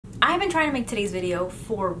I've been trying to make today's video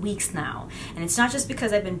for weeks now, and it's not just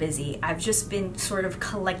because I've been busy. I've just been sort of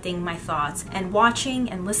collecting my thoughts and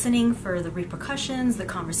watching and listening for the repercussions, the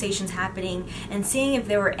conversations happening, and seeing if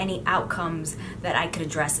there were any outcomes that I could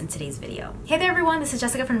address in today's video. Hey there everyone, this is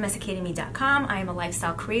Jessica from domesticatedme.com. I am a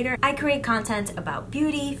lifestyle creator. I create content about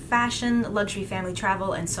beauty, fashion, luxury, family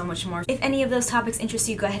travel, and so much more. If any of those topics interest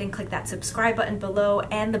you, go ahead and click that subscribe button below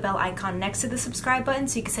and the bell icon next to the subscribe button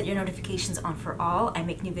so you can set your notifications on for all. I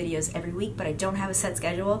make new videos every week, but I don't have a set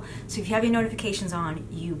schedule, so if you have your notifications on,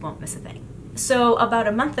 you won't miss a thing. So about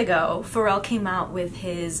a month ago, Pharrell came out with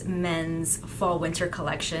his men's fall-winter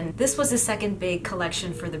collection. This was the second big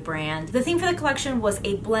collection for the brand. The theme for the collection was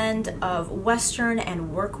a blend of Western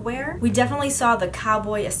and workwear. We definitely saw the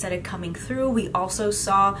cowboy aesthetic coming through. We also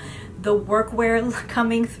saw the workwear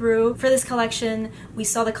coming through. For this collection, we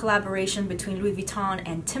saw the collaboration between Louis Vuitton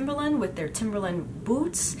and Timberland with their Timberland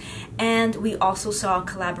boots, and we also saw a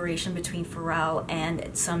collaboration between Pharrell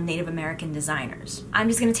and some Native American designers. I'm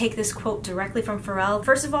just gonna take this quote directly from Pharrell.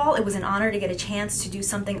 First of all, it was an honor to get a chance to do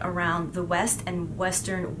something around the West and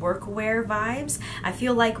Western workwear vibes. I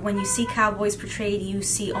feel like when you see cowboys portrayed, you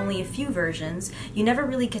see only a few versions. You never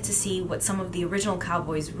really get to see what some of the original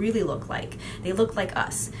cowboys really look like. They look like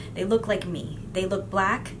us. They look like me. They look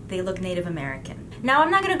black. They look Native American. Now,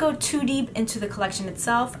 I'm not going to go too deep into the collection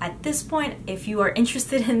itself. At this point, if you are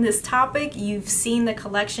interested in this topic, you've seen the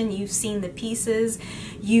collection, you've seen the pieces,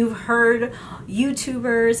 you've heard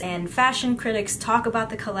YouTubers and fashion critics talk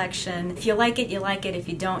about the collection. If you like it, you like it. If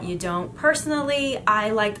you don't, you don't. Personally,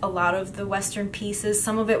 I liked a lot of the Western pieces.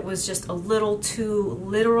 Some of it was just a little too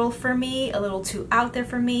literal for me, a little too out there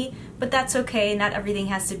for me, but that's okay. Not everything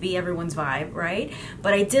has to be everyone's vibe, right?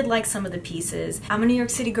 But I did like some of the pieces. I'm a New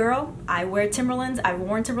York City girl. I wear Timberlands. I've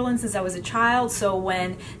worn Timberlands since I was a child, so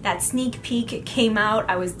when that sneak peek came out,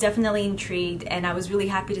 I was definitely intrigued, and I was really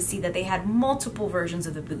happy to see that they had multiple versions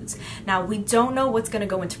of the boots. Now, we don't know what's going to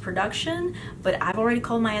go into production, but I've already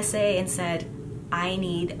called my SA and said I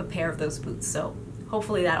need a pair of those boots, so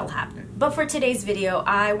hopefully that'll happen. But for today's video,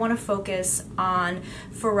 I want to focus on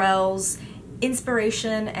Pharrell's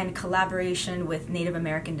inspiration and collaboration with Native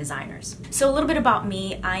American designers. So a little bit about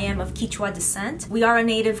me. I am of Quechua descent. We are a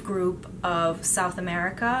native group of South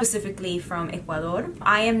America, specifically from Ecuador.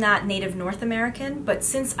 I am not Native North American, but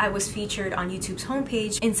since I was featured on YouTube's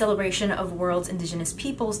homepage in celebration of World's Indigenous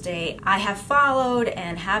Peoples Day, I have followed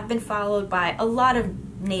and have been followed by a lot of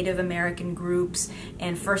Native American groups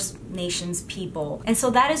and First Nations people. And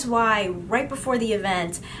so that is why right before the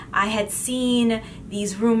event, I had seen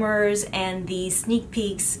these rumors and these sneak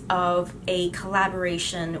peeks of a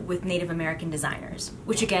collaboration with Native American designers,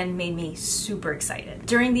 which again made me super excited.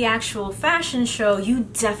 During the actual fashion show, you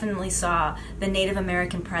definitely saw the Native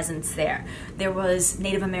American presence there. There was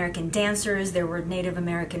Native American dancers, there were Native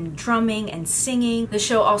American drumming and singing. The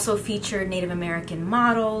show also featured Native American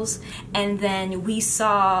models, and then we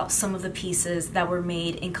saw some of the pieces that were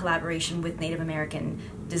made in collaboration with Native American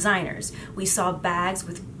designers. We saw bags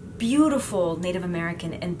with beautiful Native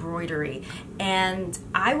American embroidery, and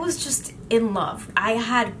I was just in love. I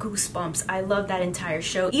had goosebumps. I loved that entire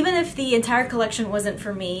show. Even if the entire collection wasn't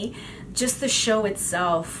for me, just the show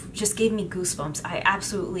itself just gave me goosebumps. I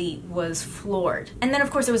absolutely was floored. And then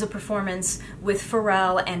of course there was a performance with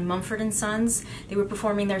Pharrell and Mumford & Sons. They were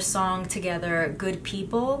performing their song together, Good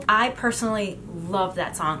People. I personally love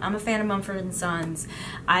that song. I'm a fan of Mumford & Sons.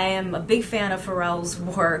 I am a big fan of Pharrell's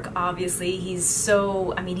work, obviously. He's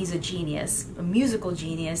so, I mean, he's a genius, a musical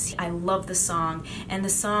genius. I love the song, and the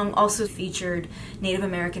song also featured Native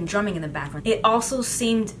American drumming in the background. It also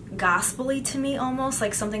seemed gospel-y to me, almost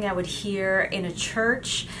like something I would hear in a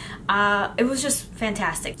church. It was just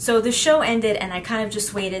fantastic. So the show ended, and I kind of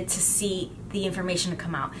just waited to see the information to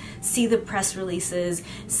come out, see the press releases,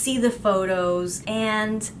 see the photos,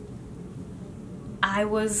 and I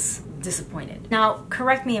was disappointed. Now,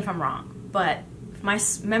 correct me if I'm wrong, but if my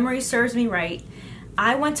memory serves me right,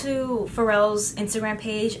 I went to Pharrell's Instagram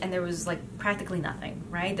page and there was like practically nothing,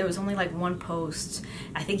 right? There was only like one post.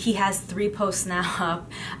 I think he has 3 posts now up.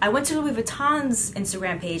 I went to Louis Vuitton's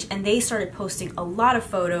Instagram page and they started posting a lot of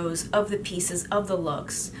photos of the pieces, of the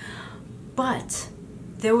looks, but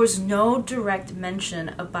there was no direct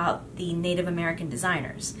mention about the Native American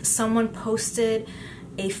designers. Someone posted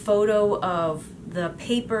a photo of the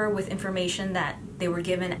paper with information that they were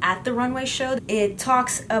given at the runway show. It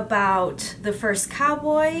talks about the first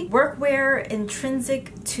cowboy, workwear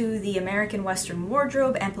intrinsic to the American Western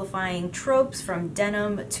wardrobe, amplifying tropes from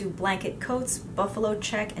denim to blanket coats, buffalo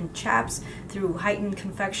check and chaps through heightened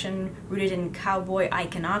confection rooted in cowboy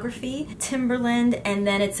iconography, Timberland, and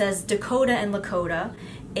then it says Dakota and Lakota.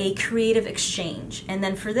 a creative exchange. And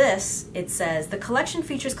then for this, it says, the collection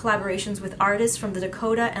features collaborations with artists from the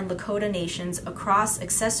Dakota and Lakota Nations across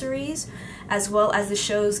accessories, as well as the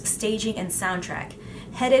show's staging and soundtrack,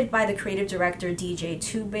 headed by the creative director Dee Jay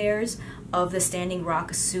Two Bears of the Standing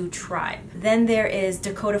Rock Sioux tribe. Then there is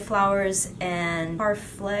Dakota flowers and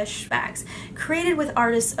parfleche bags. Created with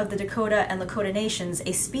artists of the Dakota and Lakota Nations,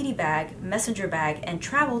 a speedy bag, messenger bag, and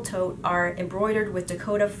travel tote are embroidered with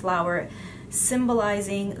Dakota flower,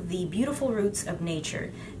 symbolizing the beautiful roots of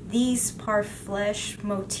nature. These parfleche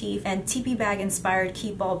motif and teepee bag inspired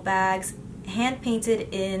keepball bags, hand-painted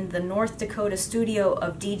in the North Dakota studio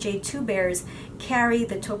of Dee Jay Two Bears, carry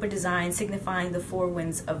the topa design signifying the four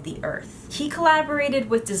winds of the earth. He collaborated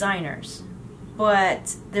with designers,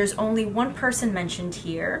 but there's only one person mentioned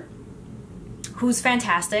here who's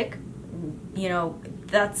fantastic. You know,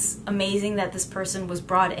 that's amazing that this person was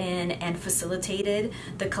brought in and facilitated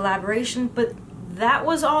the collaboration, but that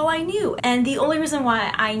was all I knew. And the only reason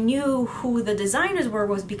why I knew who the designers were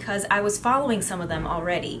was because I was following some of them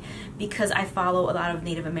already, because I follow a lot of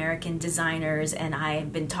Native American designers, and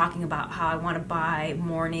I've been talking about how I want to buy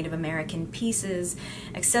more Native American pieces,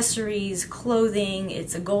 accessories, clothing.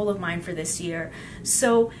 It's a goal of mine for this year.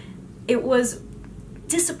 So it was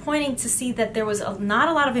disappointing to see that there was not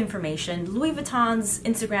a lot of information. Louis Vuitton's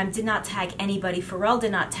Instagram did not tag anybody, Pharrell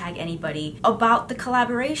did not tag anybody about the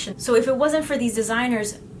collaboration. So if it wasn't for these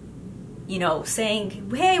designers, you know,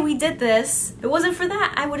 saying, hey, we did this, if it wasn't for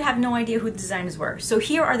that, I would have no idea who the designers were. So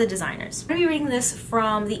here are the designers. I'm going to be reading this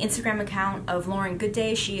from the Instagram account of Lauren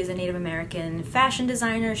Goodday. She is a Native American fashion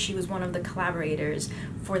designer. She was one of the collaborators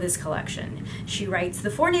for this collection. She writes,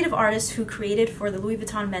 the four Native artists who created for the Louis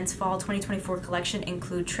Vuitton Men's Fall 2024 collection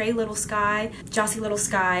include Trae Little Sky, Jocy Little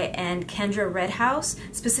Sky, and Kendra Redhouse.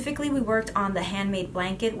 Specifically, we worked on the handmade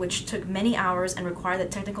blanket, which took many hours and required the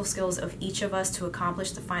technical skills of each of us to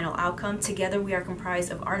accomplish the final outcome. Together, we are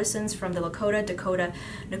comprised of artisans from the Lakota, Dakota,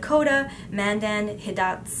 Nakota, Mandan,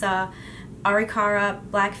 Hidatsa, Arikara,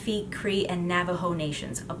 Blackfeet, Cree, and Navajo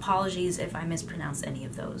nations. Apologies if I mispronounced any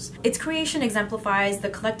of those. Its creation exemplifies the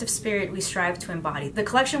collective spirit we strive to embody. The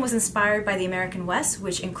collection was inspired by the American West,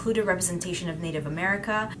 which included representation of Native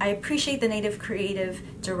America. I appreciate the Native creative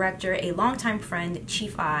director, a longtime friend,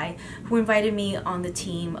 Chief I, who invited me on the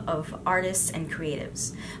team of artists and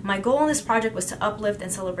creatives. My goal in this project was to uplift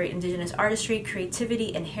and celebrate Indigenous artistry,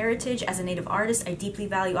 creativity, and heritage. As a Native artist, I deeply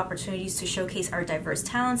value opportunities to showcase our diverse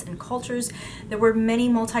talents and cultures. There were many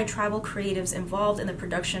multi-tribal creatives involved in the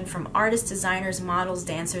production, from artists, designers, models,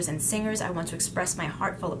 dancers, and singers. I want to express my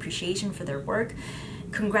heartfelt appreciation for their work,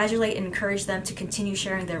 congratulate and encourage them to continue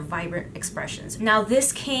sharing their vibrant expressions. Now,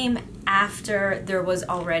 this came after there was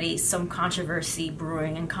already some controversy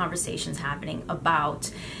brewing and conversations happening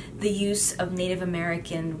about the use of Native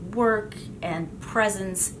American work and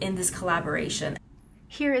presence in this collaboration.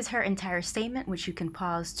 Here is her entire statement, which you can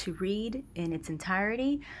pause to read in its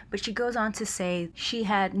entirety, but she goes on to say she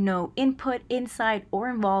had no input, insight, or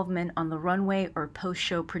involvement on the runway or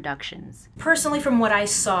post-show productions. Personally, from what I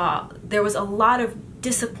saw, there was a lot of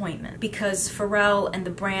disappointment because Pharrell and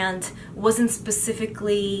the brand wasn't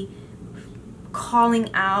specifically calling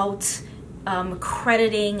out,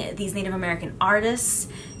 crediting these Native American artists,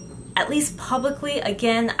 at least publicly.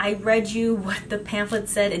 Again, I read you what the pamphlet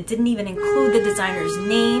said. It didn't even include the designers'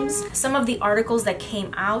 names. Some of the articles that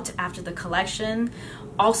came out after the collection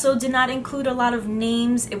also did not include a lot of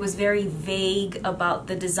names. It was very vague about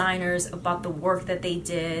the designers, about the work that they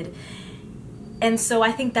did. And so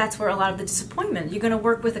I think that's where a lot of the disappointment. You're going to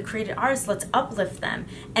work with a creative artist, let's uplift them.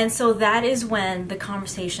 And so that is when the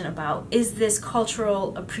conversation about, is this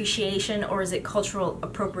cultural appreciation or is it cultural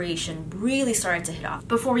appropriation, really started to hit off.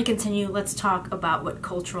 Before we continue, let's talk about what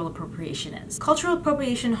cultural appropriation is. Cultural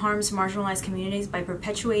appropriation harms marginalized communities by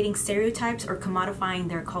perpetuating stereotypes or commodifying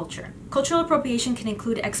their culture. Cultural appropriation can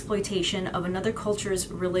include exploitation of another culture's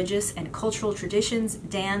religious and cultural traditions,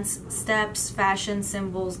 dance, steps, fashion,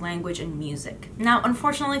 symbols, language, and music. Now,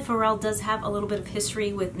 unfortunately, Pharrell does have a little bit of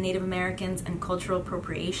history with Native Americans and cultural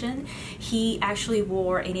appropriation. He actually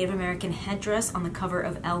wore a Native American headdress on the cover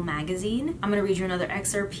of Elle magazine. I'm going to read you another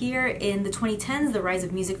excerpt here. In the 2010s, the rise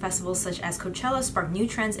of music festivals such as Coachella sparked new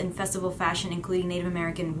trends in festival fashion, including Native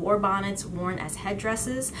American war bonnets worn as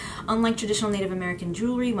headdresses. Unlike traditional Native American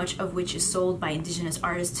jewelry, much of which is sold by Indigenous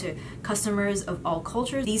artists to customers of all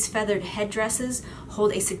cultures, these feathered headdresses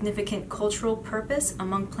hold a significant cultural purpose.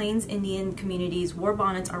 Among Plains Indian communities, war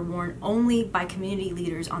bonnets are worn only by community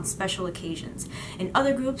leaders on special occasions. In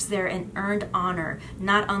other groups, they're an earned honor,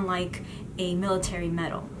 not unlike a military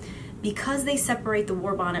medal. Because they separate the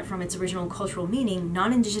war bonnet from its original cultural meaning,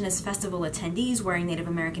 non-Indigenous festival attendees wearing Native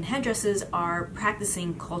American headdresses are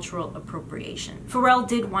practicing cultural appropriation. Pharrell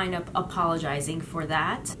did wind up apologizing for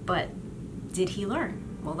that, but did he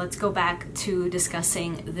learn? Well, let's go back to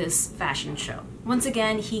discussing this fashion show. Once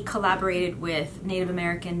again, he collaborated with Native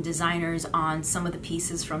American designers on some of the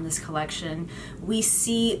pieces from this collection. We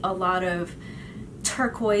see a lot of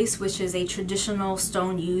turquoise, which is a traditional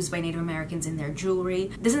stone used by Native Americans in their jewelry.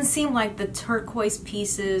 It doesn't seem like the turquoise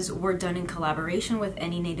pieces were done in collaboration with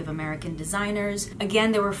any Native American designers.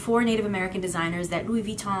 Again, there were 4 Native American designers that Louis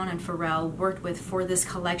Vuitton and Pharrell worked with for this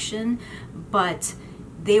collection, but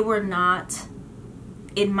they were not,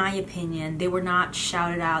 in my opinion, they were not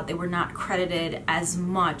shouted out, they were not credited as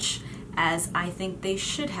much as I think they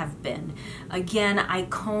should have been. Again, I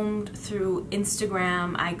combed through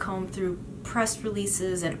Instagram, I combed through press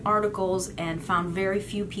releases and articles and found very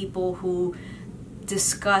few people who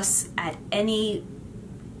discuss at any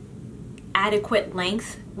adequate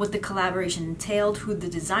length what the collaboration entailed, who the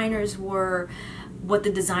designers were, what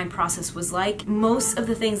the design process was like. Most of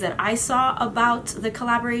the things that I saw about the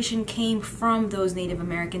collaboration came from those Native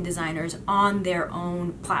American designers on their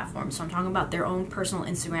own platforms. So I'm talking about their own personal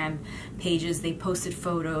Instagram pages. They posted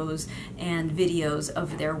photos and videos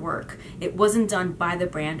of their work. It wasn't done by the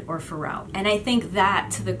brand or Pharrell. And I think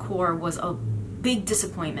that to the core was a big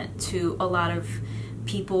disappointment to a lot of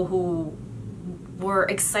people who were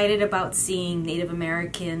excited about seeing Native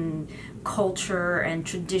American culture and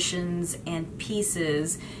traditions and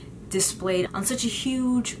pieces displayed on such a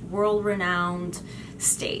huge, world-renowned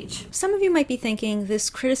stage. Some of you might be thinking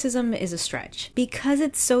this criticism is a stretch. Because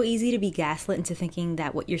it's so easy to be gaslit into thinking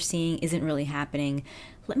that what you're seeing isn't really happening,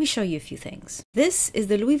 let me show you a few things. This is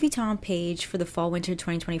the Louis Vuitton page for the Fall/Winter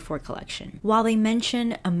 2024 collection. While they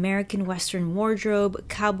mention American Western wardrobe,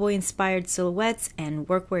 cowboy-inspired silhouettes, and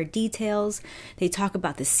workwear details, they talk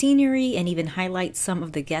about the scenery and even highlight some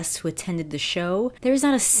of the guests who attended the show, there is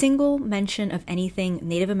not a single mention of anything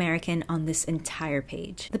Native American on this entire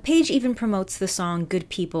page. The page even promotes the song Good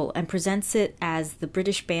People and presents it as the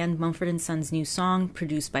British band Mumford & Sons' new song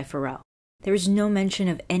produced by Pharrell. There is no mention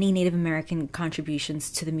of any Native American contributions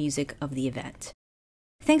to the music of the event.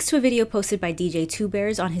 Thanks to a video posted by Dee Jay Two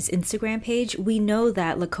Bears on his Instagram page, we know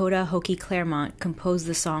that Lakota Hokie Claremont composed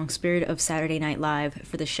the song Spirit of Saturday Night Live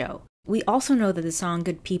for the show. We also know that the song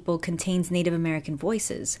Good People contains Native American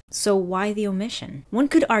voices, so why the omission? One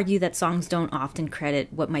could argue that songs don't often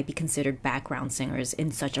credit what might be considered background singers in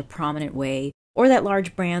such a prominent way, or that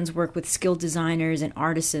large brands work with skilled designers and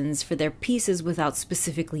artisans for their pieces without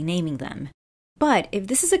specifically naming them. But if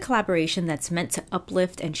this is a collaboration that's meant to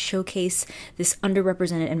uplift and showcase this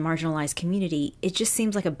underrepresented and marginalized community, it just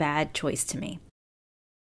seems like a bad choice to me.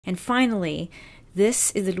 And finally,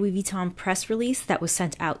 this is the Louis Vuitton press release that was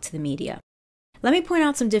sent out to the media. Let me point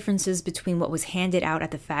out some differences between what was handed out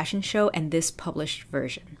at the fashion show and this published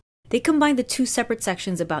version. They combined the 2 separate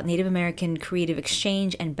sections about Native American creative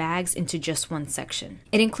exchange and bags into just one section.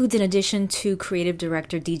 It includes an addition to creative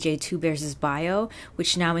director Dee Jay Two Bears' bio,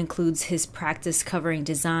 which now includes his practice covering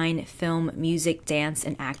design, film, music, dance,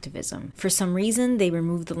 and activism. For some reason, they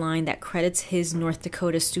removed the line that credits his North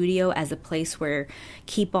Dakota studio as a place where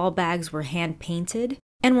keep all bags were hand-painted.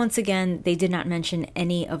 And once again, they did not mention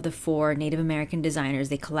any of the 4 Native American designers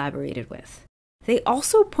they collaborated with. They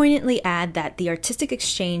also poignantly add that the artistic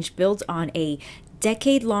exchange builds on a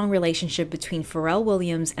decade-long relationship between Pharrell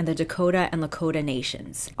Williams and the Dakota and Lakota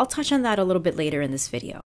Nations. I'll touch on that a little bit later in this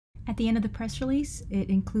video. At the end of the press release,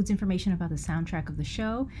 it includes information about the soundtrack of the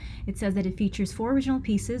show. It says that it features 4 original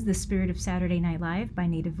pieces: The Spirit of Saturday Night Live by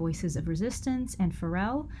Native Voices of Resistance and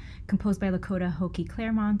Pharrell, composed by Lakota Hokie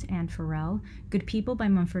Claremont and Pharrell, Good People by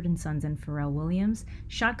Mumford & Sons and Pharrell Williams,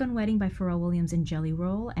 Shotgun Wedding by Pharrell Williams and Jelly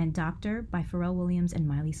Roll, and Doctor by Pharrell Williams and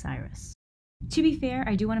Miley Cyrus. To be fair,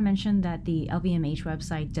 I do want to mention that the LVMH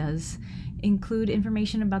website does include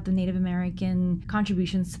information about the Native American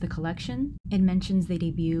contributions to the collection. It mentions the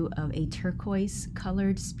debut of a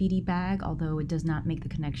turquoise-colored Speedy bag, although it does not make the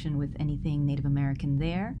connection with anything Native American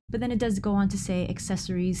there. But then it does go on to say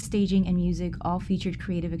accessories, staging, and music all featured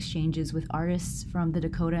creative exchanges with artists from the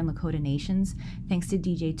Dakota and Lakota Nations, thanks to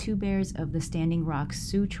Dee Jay Two Bears of the Standing Rock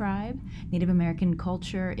Sioux tribe. Native American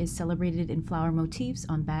culture is celebrated in flower motifs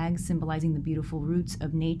on bags symbolizing the beautiful roots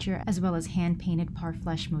of nature, as well as hand-painted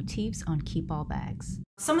parfleche motifs on keep all bags.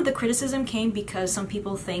 Some of the criticism came because some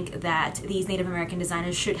people think that these Native American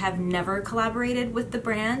designers should have never collaborated with the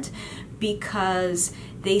brand because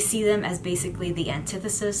they see them as basically the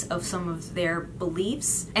antithesis of some of their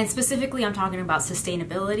beliefs. And specifically, I'm talking about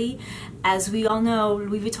sustainability. As we all know,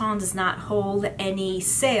 Louis Vuitton does not hold any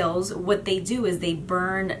sales. What they do is they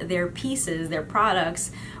burn their pieces, their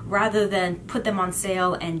products, rather than put them on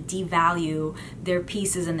sale and devalue their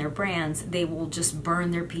pieces and their brands. They will just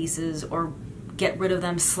burn their pieces or get rid of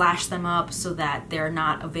them, slash them up so that they're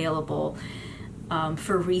not available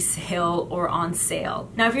for resale or on sale.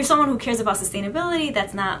 Now, if you're someone who cares about sustainability,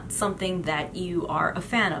 that's not something that you are a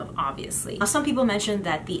fan of, obviously. Now, some people mentioned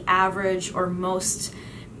that the average or most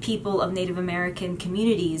people of Native American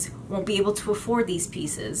communities won't be able to afford these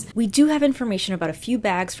pieces. We do have information about a few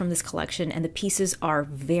bags from this collection, and the pieces are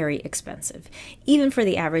very expensive, even for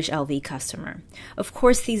the average LV customer. Of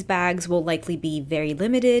course, these bags will likely be very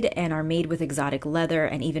limited and are made with exotic leather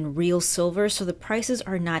and even real silver, so the prices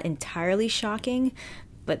are not entirely shocking,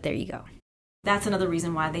 but there you go. That's another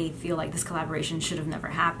reason why they feel like this collaboration should have never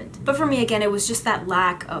happened. But for me, again, it was just that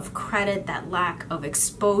lack of credit, that lack of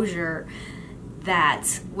exposure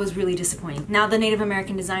that was really disappointing. Now, the Native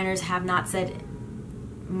American designers have not said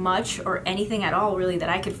much or anything at all really that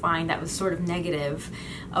I could find that was sort of negative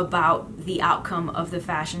about the outcome of the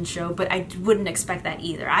fashion show, but I wouldn't expect that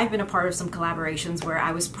either. I've been a part of some collaborations where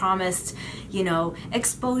I was promised, you know,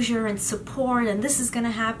 exposure and support, and this is gonna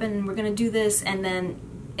happen, and we're gonna do this, and then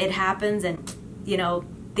it happens and, you know,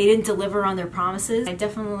 they didn't deliver on their promises. I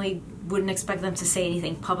definitely wouldn't expect them to say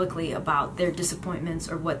anything publicly about their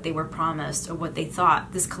disappointments or what they were promised or what they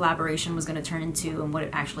thought this collaboration was going to turn into and what it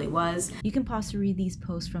actually was. You can pause to read these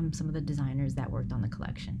posts from some of the designers that worked on the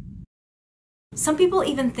collection. Some people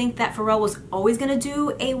even think that Pharrell was always going to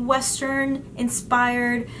do a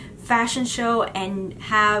Western-inspired fashion show and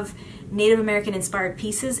have Native American-inspired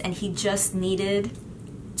pieces, and he just needed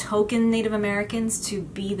token Native Americans to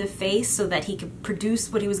be the face so that he could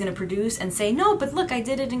produce what he was going to produce and say, no, but look, I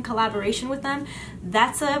did it in collaboration with them.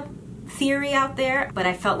 That's a theory out there, but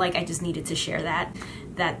I felt like I just needed to share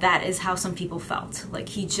that is how some people felt. Like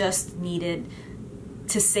he just needed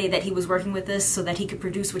to say that he was working with this so that he could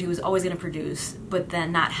produce what he was always going to produce, but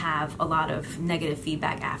then not have a lot of negative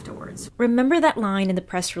feedback afterwards. Remember that line in the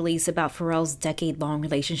press release about Pharrell's decade-long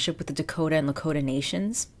relationship with the Dakota and Lakota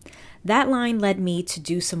Nations? That line led me to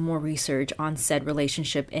do some more research on said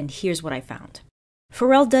relationship, and here's what I found.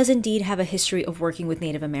 Pharrell does indeed have a history of working with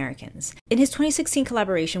Native Americans. In his 2016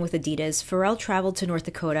 collaboration with Adidas, Pharrell traveled to North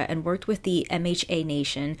Dakota and worked with the MHA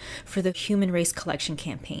Nation for the Human Race Collection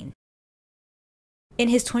campaign. In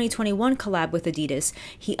his 2021 collab with Adidas,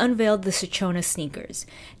 he unveiled the Shoshone sneakers,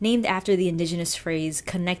 named after the indigenous phrase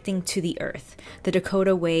connecting to the earth, the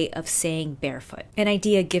Dakota way of saying barefoot, an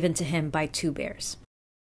idea given to him by Two Bears.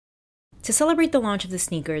 To celebrate the launch of the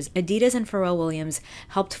sneakers, Adidas and Pharrell Williams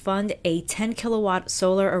helped fund a 10-kilowatt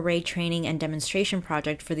solar array training and demonstration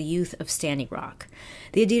project for the youth of Standing Rock.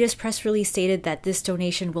 The Adidas press release stated that this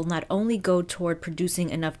donation will not only go toward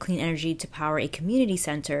producing enough clean energy to power a community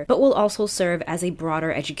center, but will also serve as a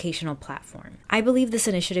broader educational platform. I believe this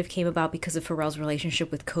initiative came about because of Pharrell's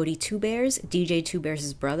relationship with Cody Two Bears, Dee Jay Two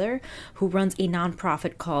Bears' brother, who runs a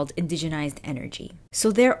nonprofit called Indigenized Energy.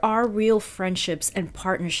 So there are real friendships and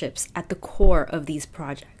partnerships at the core of these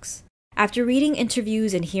projects. After reading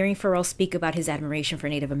interviews and hearing Pharrell speak about his admiration for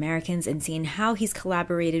Native Americans and seeing how he's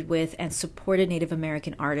collaborated with and supported Native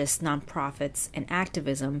American artists, nonprofits, and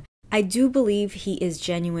activism, I do believe he is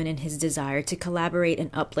genuine in his desire to collaborate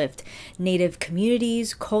and uplift Native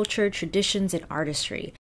communities, culture, traditions, and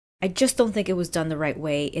artistry. I just don't think it was done the right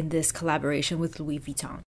way in this collaboration with Louis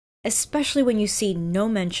Vuitton. Especially when you see no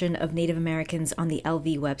mention of Native Americans on the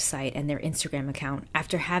LV website and their Instagram account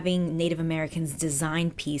after having Native Americans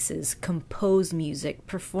design pieces, compose music,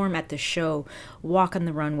 perform at the show, walk on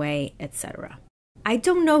the runway, etc. I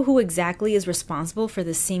don't know who exactly is responsible for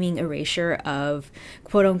the seeming erasure of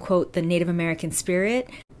quote-unquote the Native American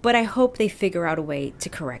spirit, but I hope they figure out a way to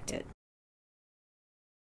correct it.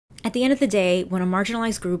 At the end of the day, when a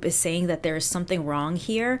marginalized group is saying that there is something wrong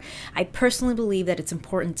here, I personally believe that it's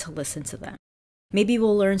important to listen to them. Maybe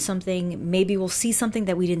we'll learn something, maybe we'll see something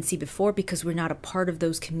that we didn't see before because we're not a part of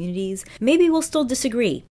those communities. Maybe we'll still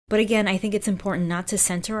disagree. But again, I think it's important not to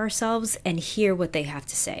center ourselves and hear what they have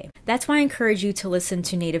to say. That's why I encourage you to listen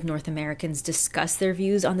to Native North Americans discuss their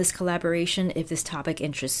views on this collaboration if this topic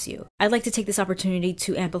interests you. I'd like to take this opportunity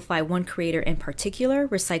to amplify one creator in particular,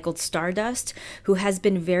 Recycled Stardust, who has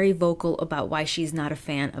been very vocal about why she's not a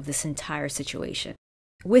fan of this entire situation.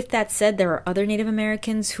 With that said, there are other Native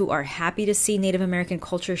Americans who are happy to see Native American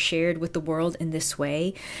culture shared with the world in this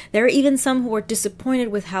way. There are even some who are disappointed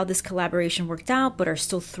with how this collaboration worked out, but are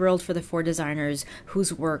still thrilled for the 4 designers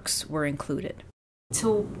whose works were included.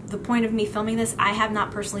 To the point of me filming this, I have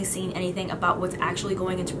not personally seen anything about what's actually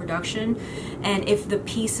going into production, and if the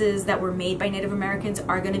pieces that were made by Native Americans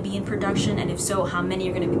are going to be in production, and if so, how many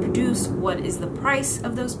are going to be produced, what is the price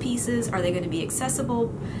of those pieces, are they going to be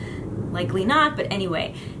accessible? Likely not, but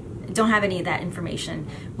anyway, don't have any of that information,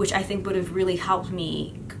 which I think would have really helped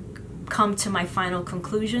me come to my final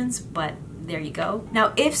conclusions, but there you go.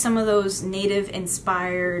 Now, if some of those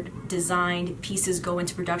Native-inspired, designed pieces go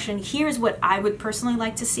into production, here's what I would personally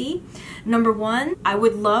like to see. Number one, I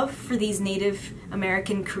would love for these Native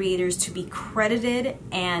American creators to be credited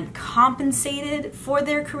and compensated for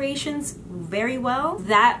their creations very well.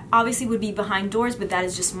 That obviously would be behind doors, but that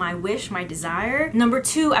is just my wish, my desire. Number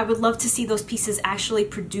two, I would love to see those pieces actually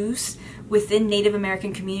produced within Native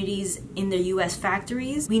American communities in their US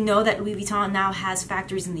factories. We know that Louis Vuitton now has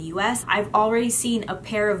factories in the US. I've already seen a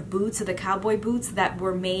pair of boots, the cowboy boots, that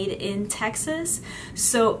were made in Texas.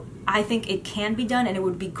 So I think it can be done, and it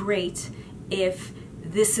would be great if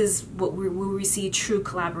this is what we see true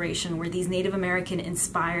collaboration, where these Native American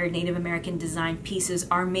inspired, Native American designed pieces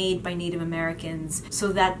are made by Native Americans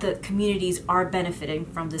so that the communities are benefiting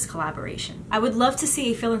from this collaboration. I would love to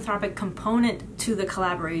see a philanthropic component to the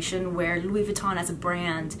collaboration where Louis Vuitton as a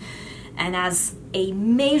brand and as a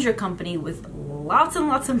major company with lots and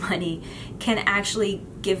lots of money can actually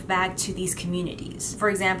give back to these communities. For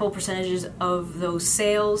example, percentages of those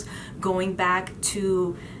sales going back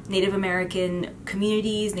to Native American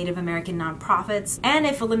communities, Native American nonprofits, and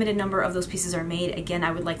if a limited number of those pieces are made, again,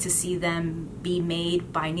 I would like to see them be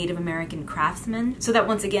made by Native American craftsmen, so that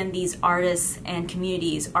once again these artists and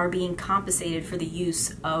communities are being compensated for the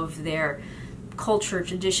use of their culture,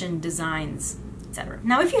 tradition, designs, etc.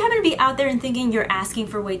 Now, if you happen to be out there and thinking you're asking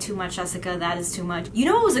for way too much, Jessica, that is too much, you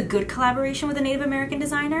know what was a good collaboration with a Native American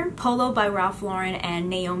designer? Polo by Ralph Lauren and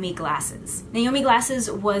Naomi Glasses. Naomi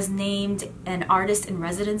Glasses was named an artist in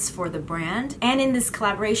residence for the brand, and in this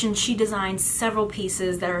collaboration she designed several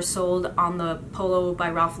pieces that are sold on the Polo by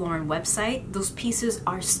Ralph Lauren website. Those pieces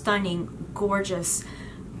are stunning, gorgeous,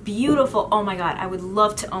 beautiful. Oh my god, I would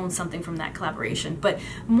love to own something from that collaboration. But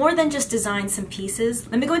more than just design some pieces,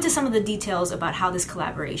 let me go into some of the details about how this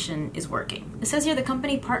collaboration is working. It says here the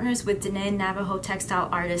company partners with Diné Navajo textile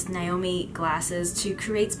artist Naomi Glasses to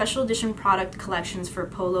create special edition product collections for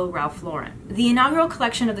Polo Ralph Lauren. The inaugural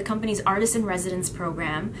collection of the company's Artist in Residence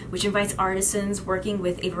program, which invites artisans working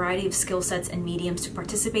with a variety of skill sets and mediums to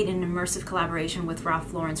participate in an immersive collaboration with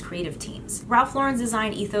Ralph Lauren's creative teams. Ralph Lauren's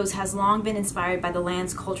design ethos has long been inspired by the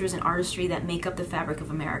land's cultures and artistry that make up the fabric of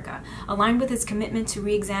America. Aligned with its commitment to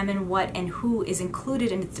re-examine what and who is included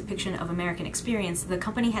in its depiction of American experience, the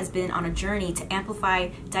company has been on a journey to amplify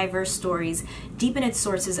diverse stories, deepen its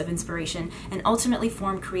sources of inspiration, and ultimately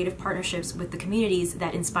form creative partnerships with the communities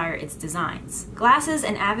that inspire its designs. Glasses,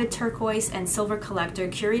 an avid turquoise and silver collector,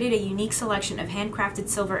 curated a unique selection of handcrafted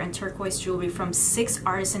silver and turquoise jewelry from 6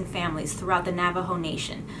 artisan families throughout the Navajo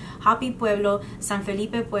Nation: Hopi Pueblo, San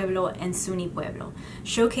Felipe Pueblo, and Zuni Pueblo,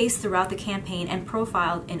 showcased throughout the campaign and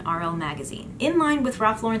profiled in RL Magazine. In line with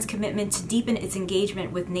Ralph Lauren's commitment to deepen its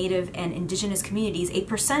engagement with Native and Indigenous communities, a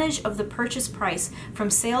percentage of the purchase price from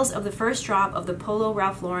sales of the first drop of the Polo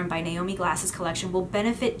Ralph Lauren by Naomi Glasses collection will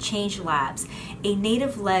benefit Change Labs, a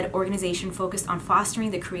Native-led organization focused on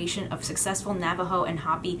fostering the creation of successful Navajo and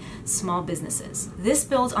Hopi small businesses. This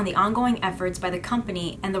builds on the ongoing efforts by the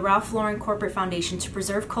company and the Ralph Lauren Corporate Foundation to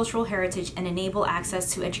preserve cultural heritage and enable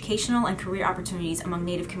access to educational and career opportunities among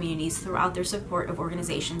Native communities throughout their support of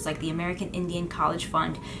organizations like the American Indian College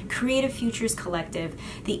Fund, Creative Futures Collective,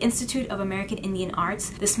 the Institute of American Indian Arts,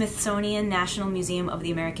 the Smithsonian National Museum of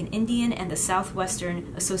the American Indian, and the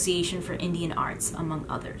Southwestern Association for Indian Arts, among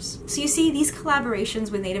others. So you see, these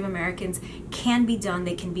collaborations with Native Americans can be done.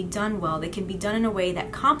 They can be done well. They can be done in a way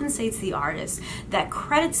that compensates the artist, that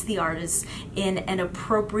credits the artist in an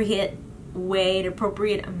appropriate way, an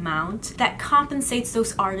appropriate amount, that compensates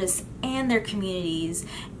those artists and their communities,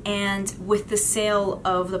 and with the sale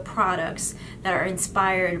of the products that are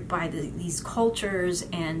inspired by these cultures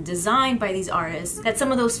and designed by these artists, that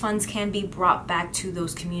some of those funds can be brought back to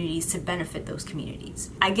those communities to benefit those communities.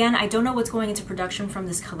 Again, I don't know what's going into production from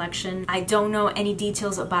this collection. I don't know any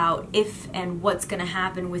details about if and what's going to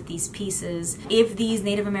happen with these pieces. If these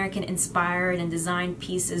Native American inspired and designed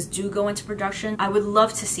pieces do go into production, I would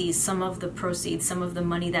love to see some of the proceeds, some of the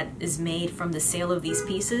money that is made from the sale of these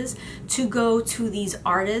pieces to go to these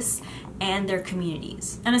artists and their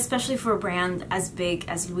communities. And especially for a brand as big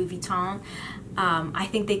as Louis Vuitton, I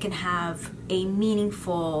think they can have a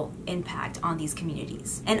meaningful impact on these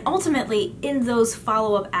communities. And ultimately, in those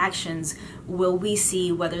follow-up actions, will we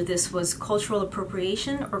see whether this was cultural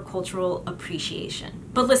appropriation or cultural appreciation.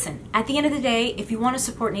 But listen, at the end of the day, if you want to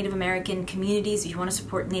support Native American communities, if you want to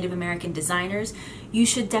support Native American designers, you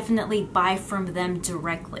should definitely buy from them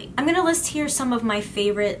directly. I'm going to list here some of my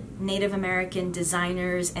favorite Native American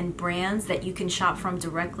designers and brands that you can shop from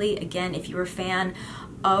directly. Again, if you're a fan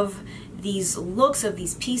of these looks, of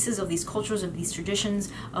these pieces, of these cultures, of these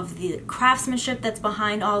traditions, of the craftsmanship that's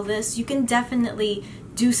behind all this, you can definitely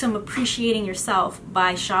do some appreciating yourself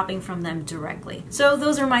by shopping from them directly. So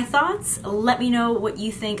those are my thoughts. Let me know what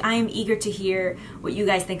you think. I am eager to hear what you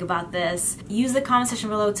guys think about this. Use the comment section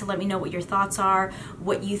below to let me know what your thoughts are,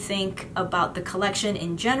 what you think about the collection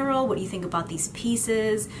in general, what do you think about these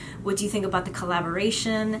pieces, what do you think about the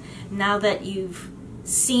collaboration. Now that you've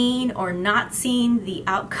seen or not seen the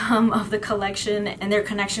outcome of the collection and their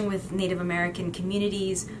connection with Native American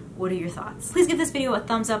communities, what are your thoughts? Please give this video a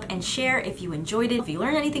thumbs up and share if you enjoyed it, if you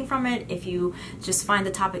learned anything from it, if you just find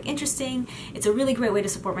the topic interesting. It's a really great way to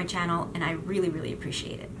support my channel and I really, really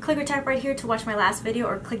appreciate it. Click or tap right here to watch my last video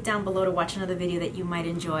or click down below to watch another video that you might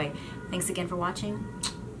enjoy. Thanks again for watching.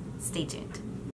 Stay tuned.